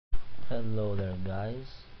Hello there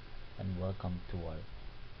guys, and welcome to our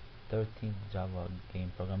 13th Java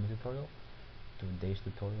game programming tutorial. Today's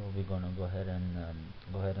tutorial we're gonna go ahead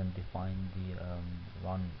and define the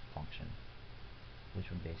run function, which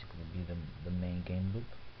would basically be the main game loop.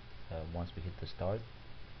 Once we hit the start,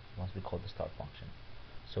 once we call the start function.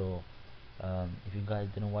 So if you guys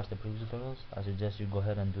didn't watch the previous tutorials, I suggest you go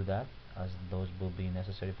ahead and do that, as those will be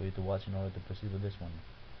necessary for you to watch in order to proceed with this one,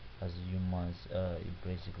 as you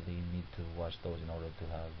basically need to watch those in order to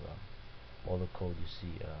have all the code you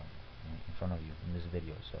see in front of you in this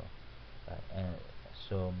video.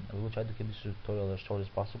 So we will try to keep this tutorial as short as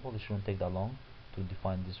possible. It shouldn't take that long to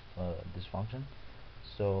define this function.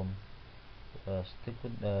 So stick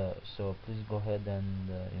with so please go ahead and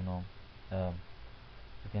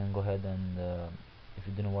you can go ahead and if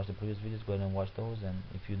you didn't watch the previous videos, go ahead and watch those, and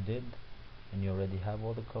if you did and you already have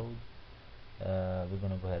all the code, we're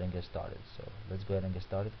gonna go ahead and get started. So let's go ahead and get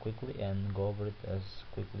started quickly and go over it as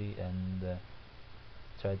quickly and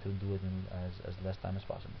try to do it in as less time as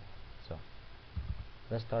possible. So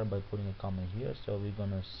let's start by putting a comment here. So we're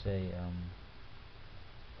gonna say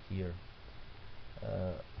here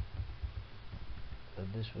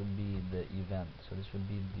this would be the event. So this would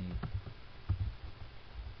be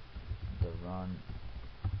the run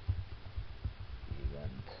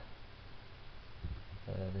event.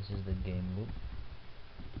 This is the game loop.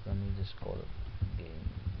 Let me just call it game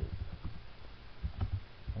loop.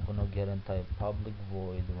 I'm gonna get and type public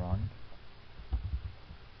void run,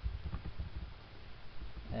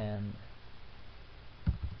 and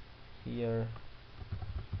here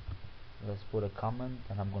let's put a comment,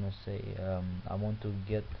 and I'm gonna say I want to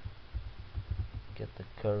get the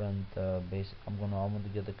current base. I want to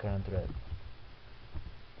get the current thread.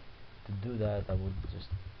 To do that, I would just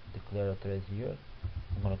declare a thread here.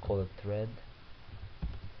 I'm gonna call it thread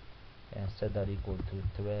and set that equal to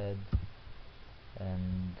thread,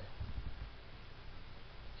 and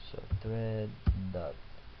so thread dot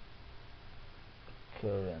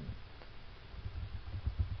current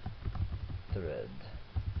thread.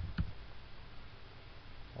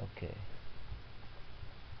 Okay,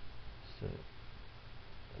 so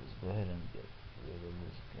let's go ahead and get rid of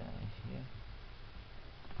this guy here.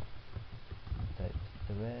 Type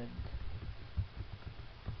thread,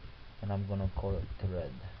 and I'm gonna call it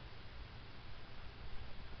thread.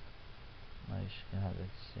 Nice, can have the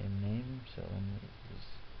same name. So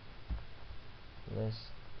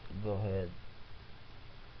let's go ahead.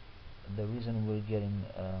 The reason we're getting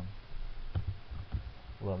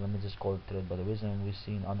well, let me just call it thread, but the reason we're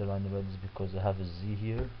seeing underlined red is because I have a Z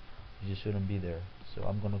here, which shouldn't be there. So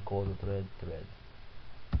I'm gonna call the thread thread.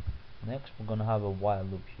 Next, we're gonna have a while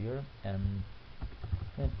loop here, and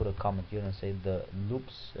let me put a comment here and say the loop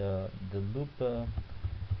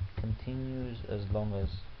continues as long as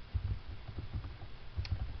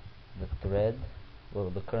the thread, well,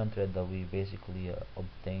 the current thread that we basically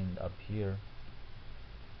obtained up here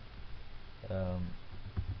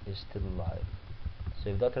is still alive. So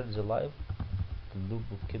if that thread is alive, the loop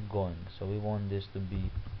will keep going. So we want this to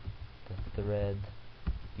be the thread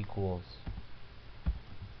equals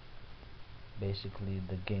basically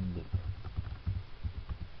the game loop.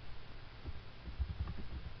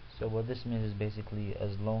 So what this means is basically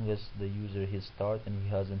as long as the user hits start and he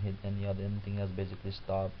hasn't hit anything else, basically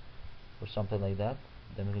stop or something like that,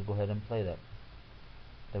 then we can go ahead and play that.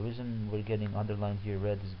 The reason we're getting underlined here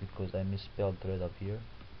red is because I misspelled thread up here.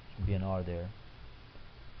 Should be an R there,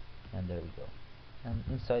 and there we go. And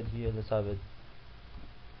inside here, let's have it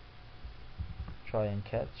try and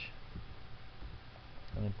catch.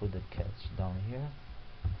 Let me put the catch down here,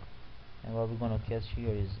 and what we're gonna catch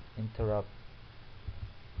here is interrupt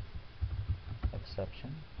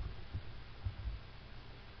exception.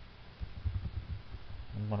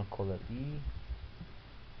 I'm gonna call it E.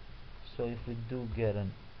 So if we do get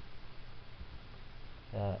an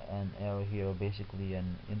error here, or basically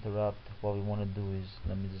an interrupt, what we want to do is,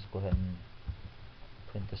 let me just go ahead and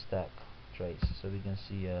print the stack trace so we can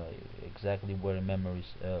see exactly where in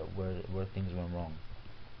memories where things went wrong.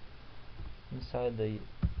 Inside the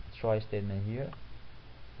try statement here,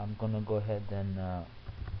 I'm gonna go ahead and let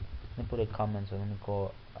me put a comment. So let me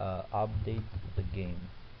call update the game,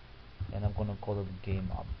 and I'm gonna call it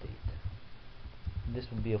game update. This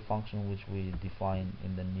will be a function which we define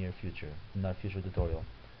in the near future, in our future tutorial.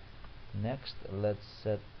 Next, let's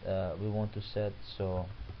set we want to set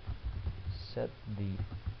the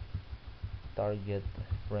target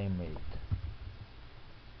frame rate,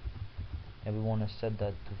 and we want to set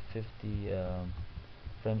that to 50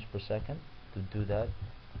 frames per second. To do that,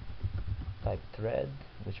 type thread,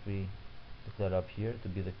 which we declared up here to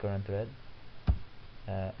be the current thread,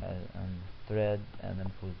 and thread, and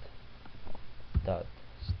then put dot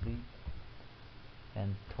sleep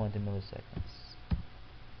and 20 milliseconds.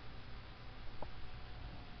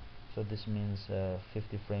 So this means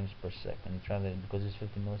 50 frames per second. You translate, because it's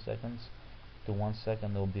 50 milliseconds to 1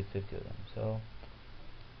 second, there will be 50 of them. So,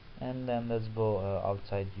 and then let's go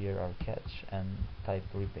outside here our catch and type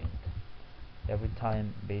repaint. Every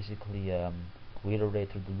time basically we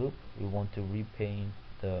iterate through the loop, we want to repaint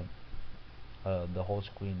the whole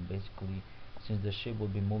screen basically, since the ship will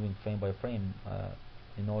be moving frame by frame.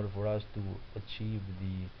 In order for us to achieve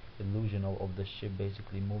the illusion of the ship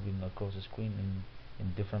basically moving across the screen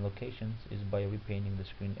in different locations, is by repainting the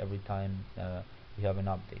screen every time we have an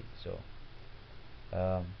update.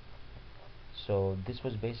 Um, so this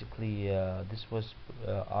was basically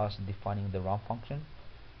us defining the run function,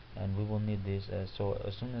 and we will need this. So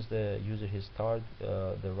as soon as the user hits start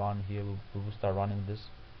the run here, we will start running this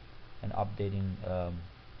and updating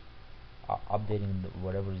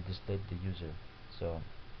whatever is displayed to the user. So,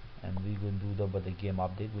 and we will do that by the game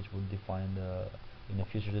update, which will define in a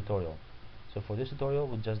future tutorial. So for this tutorial,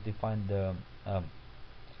 we'll just define the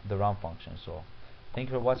run function. So thank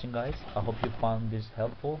you for watching, guys. I hope you found this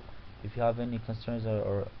helpful. If you have any concerns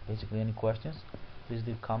or basically any questions, please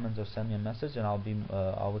leave comments or send me a message, and I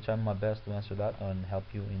will try my best to answer that and help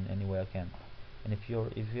you in any way I can. And if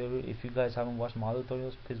you guys haven't watched my other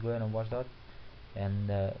tutorials, please go ahead and watch that, and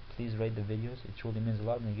please rate the videos. It truly means a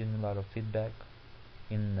lot, and it gives me a lot of feedback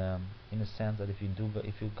in a sense that if you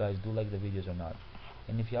guys do like the videos or not.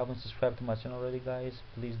 And if you haven't subscribed to my channel already, guys,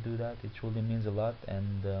 please do that. It truly means a lot.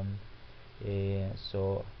 And yeah,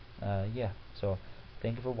 so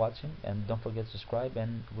thank you for watching, and don't forget to subscribe,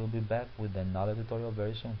 and we'll be back with another tutorial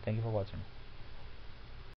very soon. Thank you for watching.